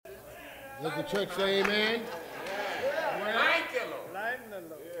Let the church say amen. Thank you, Lord. Lighten the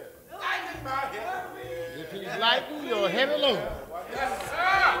load. Lighten my heavy. If he's lighten your heavy load, Yes,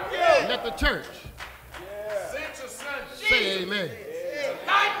 sir. let the church Send your son Jesus. say amen.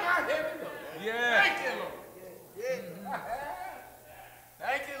 Lighten my heavy load. Yeah. Thank you, Lord.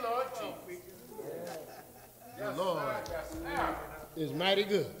 Thank you, Lord Jesus. The Lord Yes, sir. is mighty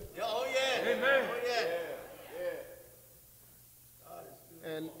good. Oh, yeah. Amen. Oh, yeah.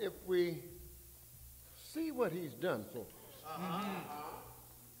 And if we see what he's done for us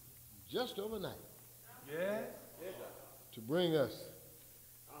just overnight Yeah. to bring us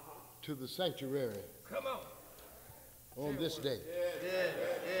to the sanctuary Come on. on this day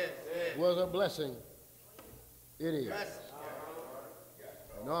Yeah. was a blessing. It is.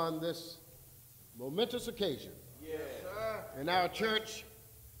 And on this momentous occasion in our church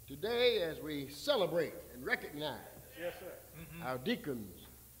today, as we celebrate and recognize our deacons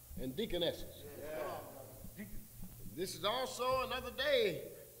and deaconesses, this is also another day,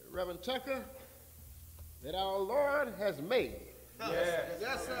 Reverend Tucker, that our Lord has made.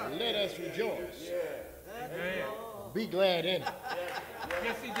 Yes, sir. Let us rejoice. Amen. Be glad in it.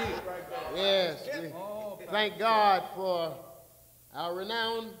 Yes, he did. Yes, we thank God for our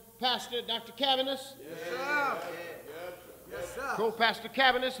renowned pastor, Dr. Deaconess, Yes, sir. co-pastor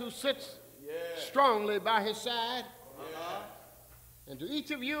Deaconess, who sits strongly by his side. And to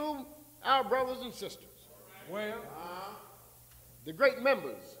each of you, our brothers and sisters, Well, the great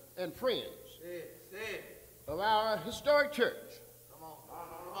members and friends of our historic church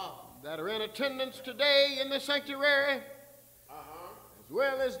that are in attendance today in the sanctuary, as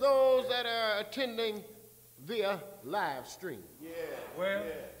well as those that are attending via live stream. well,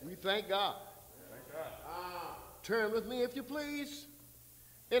 We thank God. Turn with me, if you please,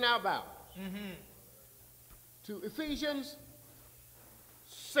 in our Bibles to Ephesians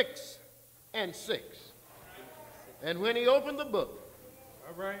 6 and 6. And when he opened the book,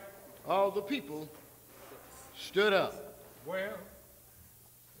 all right. all the people stood up. Well,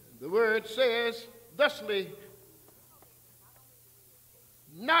 The word says, thusly,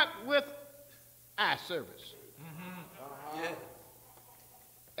 not with eye service,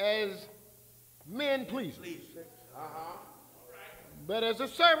 as men pleasers, but as the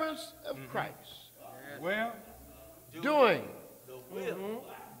servants of Christ, well, doing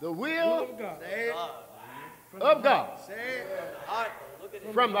the will of God from the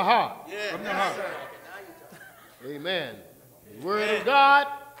heart. from the heart. Amen. The word of God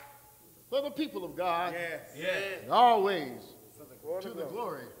for the people of God, Yes. and always to the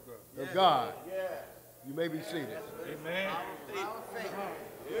glory of God. You may be seated. Amen.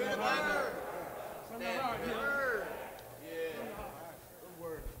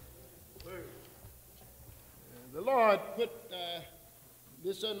 The Lord put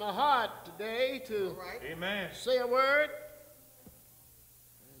this in my heart today to Amen. say a word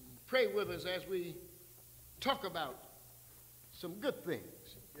and pray with us as we talk about some good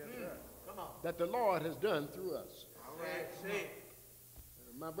things that the Lord has done through us.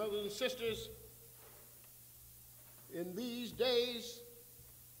 My brothers and sisters, in these days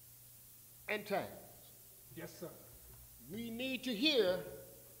and times, Yes, sir. we need to hear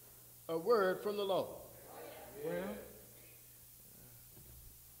a word from the Lord. Well,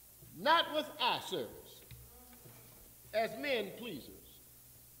 Not with eye service, as men pleasers,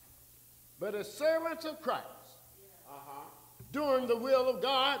 but as servants of Christ, doing the will of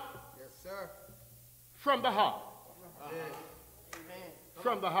God from the heart.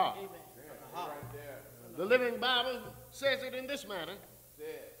 From the heart. The Living Bible says it in this manner.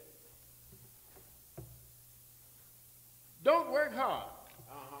 Don't work hard.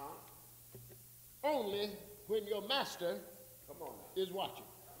 Only when your master is watching.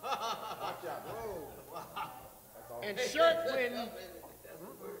 And shirk when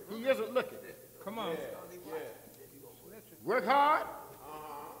he isn't looking. come on. Work hard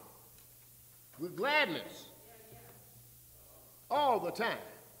with gladness all the time.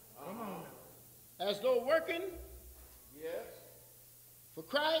 As though working for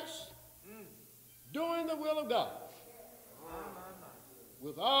Christ, doing the will of God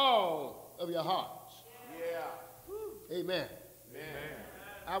with all of your hearts. Amen.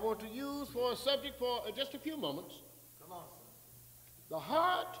 I want to use for a subject for just a few moments the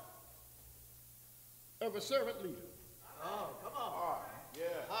heart of a servant leader.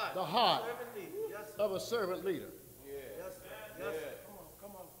 The heart of a servant leader.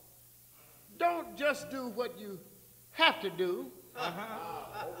 Don't just do what you have to do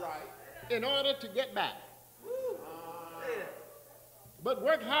in order to get back, but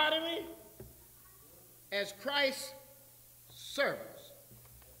work heartily as Christ's servants,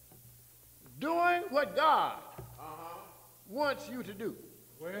 what God wants you to do.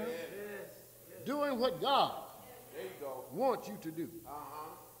 Well, Doing what God there you go. wants you to do.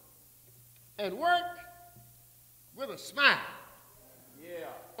 And work with a smile Yeah.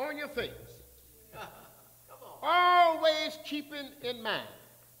 on your face. Always keeping in mind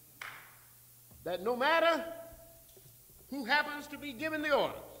that no matter who happens to be giving the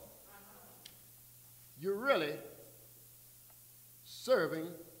orders, you're really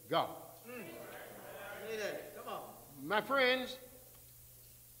serving God. Come on. My friends,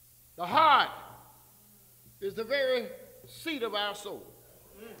 the heart is the very seat of our soul,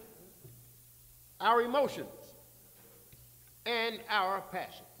 our emotions, and our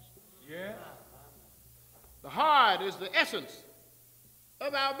passions. Yeah. The heart is the essence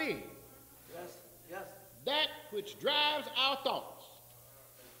of our being, Yes, yes. that which drives our thoughts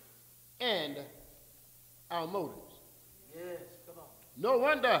and our motives. Yes, come on. No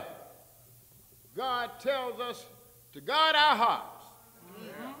wonder God tells us to guard our hearts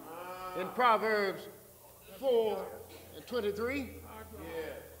in Proverbs 4:23.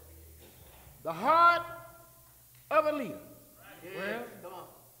 Yeah. The heart of a leader Yes, come on.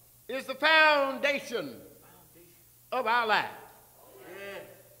 is the foundation of our life. Yes.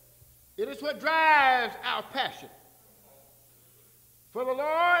 It is what drives our passion for the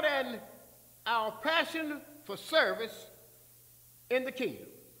Lord and our passion for service in the kingdom.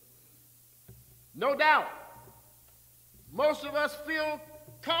 No doubt, most of us feel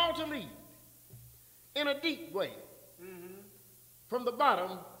called to lead in a deep way from the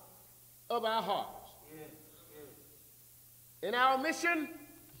bottom of our hearts. Yes, yes. In our mission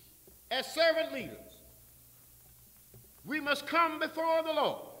as servant leaders, we must come before the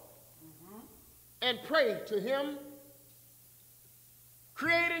Lord and pray to him,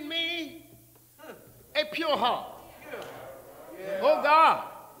 create in me a pure heart. Yeah. Oh God,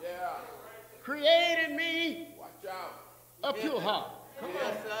 Yeah. create in me Watch out. a pure heart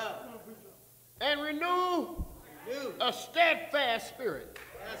Yes, sir. and renew You. a steadfast spirit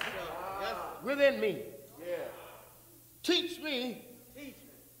Yes, sir. Yes. within me. Yeah. Teach me Teach me.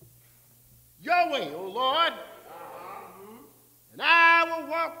 your way, O Lord, and I will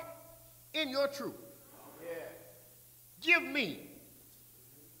walk in your truth. Yeah. Give me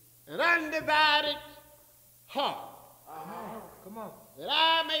an undivided heart Come on. that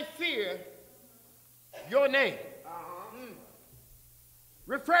I may fear your name.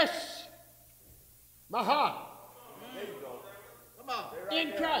 Refresh my heart Come on.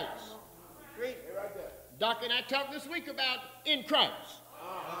 in Christ. Preach. Stay right there. Doc and I talked this week about in Christ.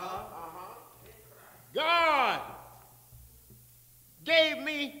 God gave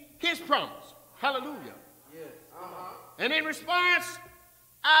me his promise. Hallelujah. Yes. And in response,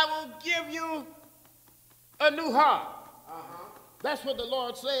 I will give you a new heart. That's what the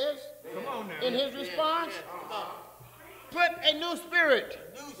Lord says Come on now. in his response. Yes. Come on. Put a new spirit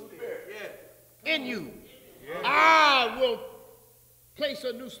New spirit. Yes. in you. I will place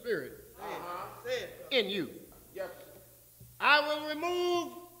a new spirit Say it. in you. Yes. I will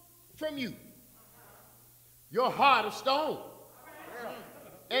remove from you your heart of stone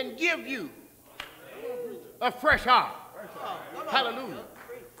and give you a fresh heart. Come on. Hallelujah.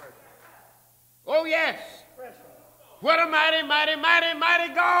 Preach first. Oh, yes. Fresh one. What a mighty, mighty, mighty,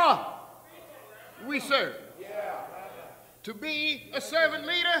 mighty God we serve. To be a servant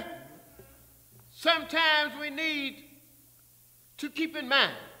leader, sometimes we need to keep in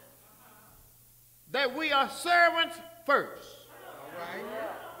mind that we are servants first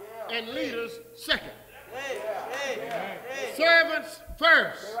and leaders second. Hey, hey, hey. Servants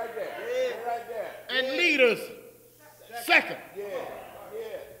first Stay right there. Stay right there. and leaders second. Yeah.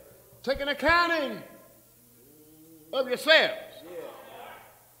 Yeah. Take an accounting of yourselves. Yeah.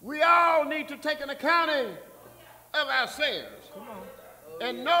 We all need to take an accounting of ourselves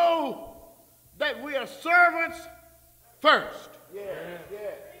and know that we are servants first Yeah. Yeah.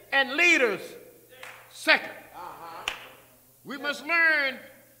 and leaders second. We must learn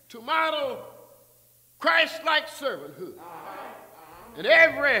to model Christ-like servanthood in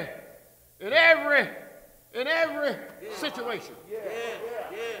every situation. Yeah,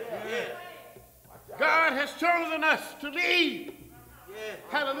 yeah. God has chosen us to lead. Yeah.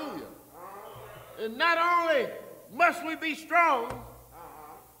 Hallelujah. And not only must we be strong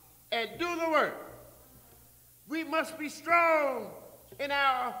and do the work, we must be strong in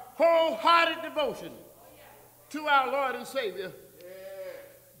our wholehearted devotion to our Lord and Savior,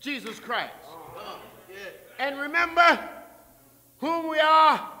 Jesus Christ. Come on. Yeah. And remember whom we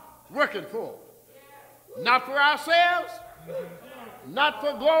are working for. Not for ourselves, not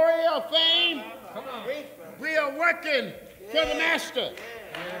for glory or fame. Preach first. We are working for the Master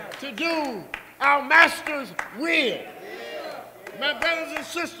to do our master's will. My brothers and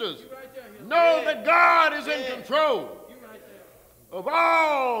sisters, know that God is in control of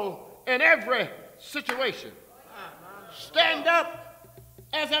all and every situation. Stand up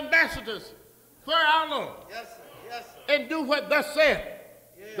as ambassadors for our Lord. Yes, sir. Yes, sir. And do what thus saith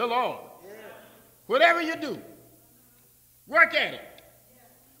the Lord. Whatever you do, work at it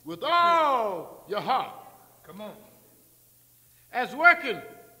with all your heart. Come on. As working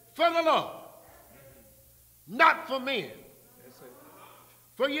for the Lord, not for men.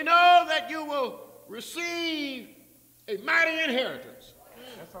 For you know that you will receive a mighty inheritance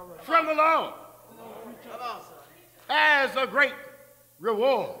from the Lord as a great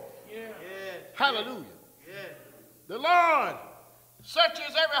reward. Hallelujah. The Lord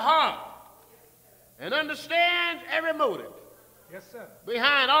searches every heart and understands every motive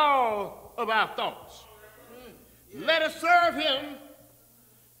behind all of our thoughts. Let us serve him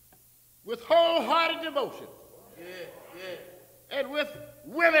with wholehearted devotion and with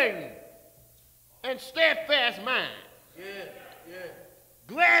willing and steadfast mind.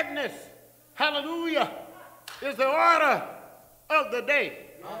 Gladness, hallelujah, is the order of the day.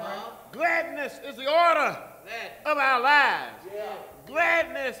 Gladness is the order of our lives.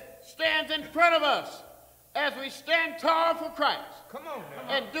 Gladness stands in front of us as we stand tall for Christ. Come on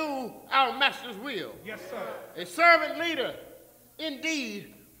and do our master's will. Yes, sir. A servant leader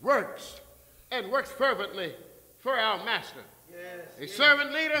indeed works and works fervently for our master. A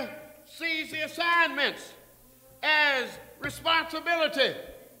servant leader sees the assignments as responsibility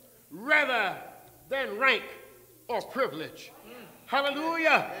rather than rank or privilege.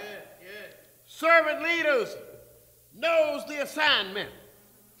 Hallelujah. Servant leaders knows the assignment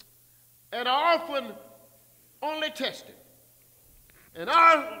and are often only tested. And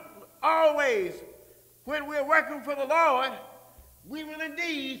always, when we're working for the Lord, we will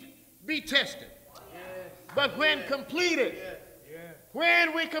indeed be tested. But when completed,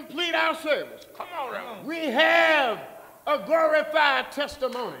 when we complete our service, we have a glorified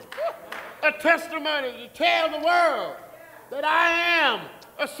testimony. A testimony to tell the world that I am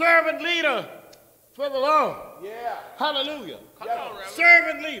a servant leader for the Lord. Hallelujah.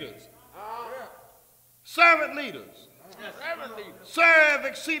 Servant leaders. Servant leaders. Serve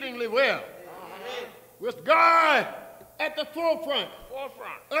exceedingly well. With God at the forefront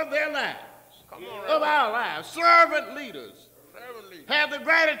of their lives. Of our lives. Servant leaders have the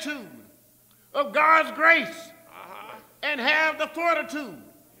gratitude of God's grace and have the fortitude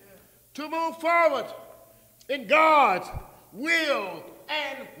to move forward in God's will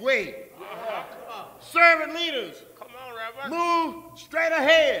and way. Servant leaders move straight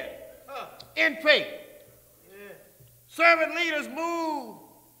ahead in faith. Servant leaders move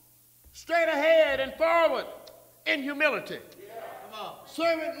straight ahead and forward in humility.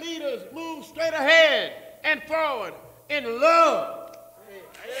 Servant leaders move straight ahead and forward in love.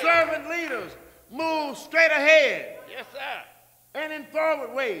 Servant leaders move straight ahead and in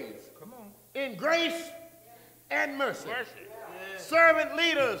forward ways in grace and mercy. Servant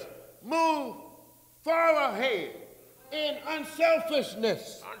leaders move forward ahead in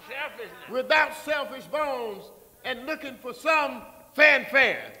unselfishness, without selfish bones and looking for some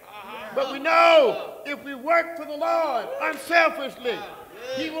fanfare. But we know if we work for the Lord unselfishly,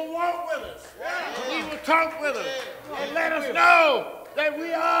 he will walk with us. He will talk with us and let us know that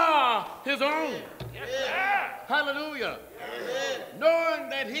we are his own. Hallelujah. Knowing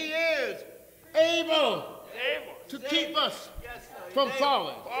that he is able to keep us from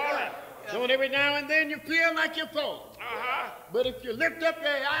falling. Don't every now and then you feel like you're falling. But if you lift up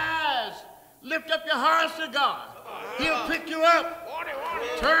your eyes, lift up your hearts to God, he'll pick you up,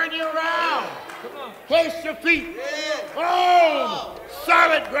 turn you around, place your feet on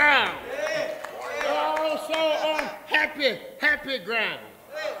solid ground, also on happy ground.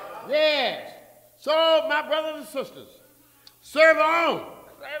 Yes. So, my brothers and sisters, serve on.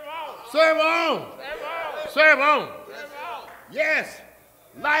 Serve on. Serve on. Yes,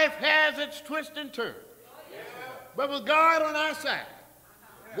 life has its twists and turns. But with God on our side,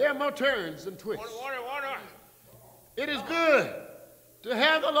 there are more turns than twists. It is good to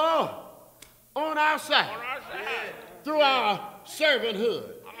have the Lord on our side through our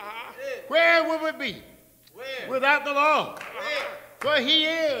servanthood. Where would we be without the Lord? For he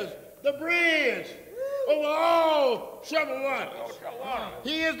is the bridge over all troubled waters.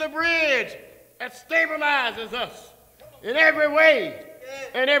 He is the bridge that stabilizes us in every way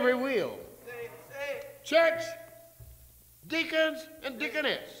and every will. Church, deacons and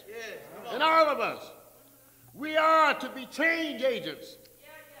deaconess, and all of us, we are to be change agents,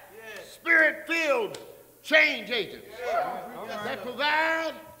 spirit-filled change agents that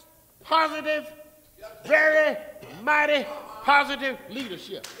provide positive, very mighty positive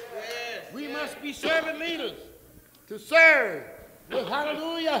leadership. We must be servant leaders to serve with,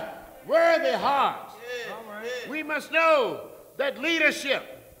 hallelujah, worthy hearts. We must know that leadership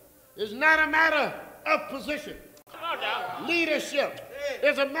is not a matter of position. Leadership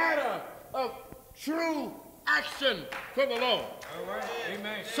is a matter of true action for the Lord.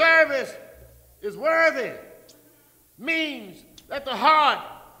 Amen. Service is worthy, means that the heart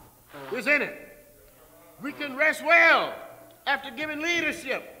is in it. We can rest well after giving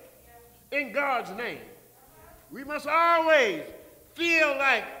leadership in God's name. We must always feel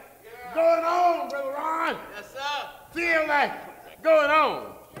like going on, Brother Ron. Yes, sir. Feel like going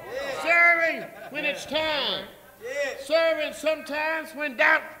on. Yeah. Serving when it's time. Yeah. Serving sometimes when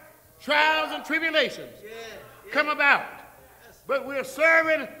doubt, trials, and tribulations come about. But we're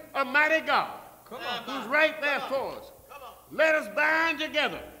serving a mighty God who's right there for us. Let us bind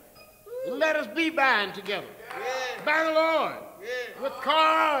together. Let us be bound together by the Lord with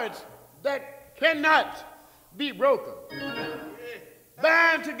cords that cannot be broken.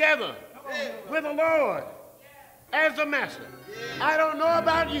 Bind together with the Lord as the master. I don't know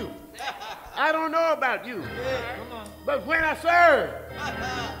about you. I don't know about you. But when I serve,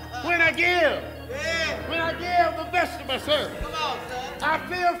 when I give the best of myself, I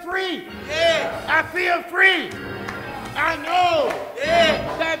feel free. I feel free. I know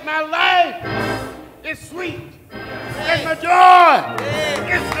that my life is sweet and my joy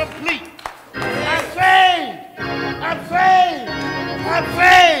is complete. I'm saved. I'm saved. I'm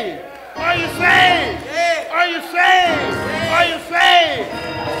saved. Are you saved? Are you saved? Are you saved?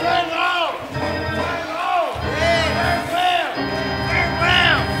 Serve Lord. Serve Lord. Serve well. Serve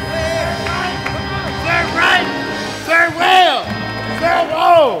well. Serve right. Serve well. Serve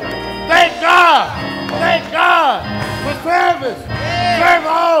all. Thank God. Thank God for service. Serve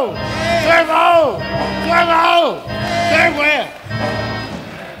all. Serve all. Serve all. Serve well.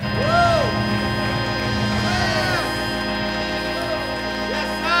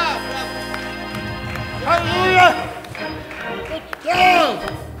 Hallelujah! The doors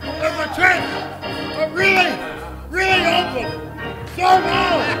of the church are really, really open. Serve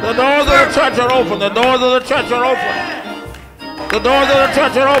all. The doors of the church are open. The doors of the church are open. The doors of the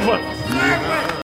church are open. Serve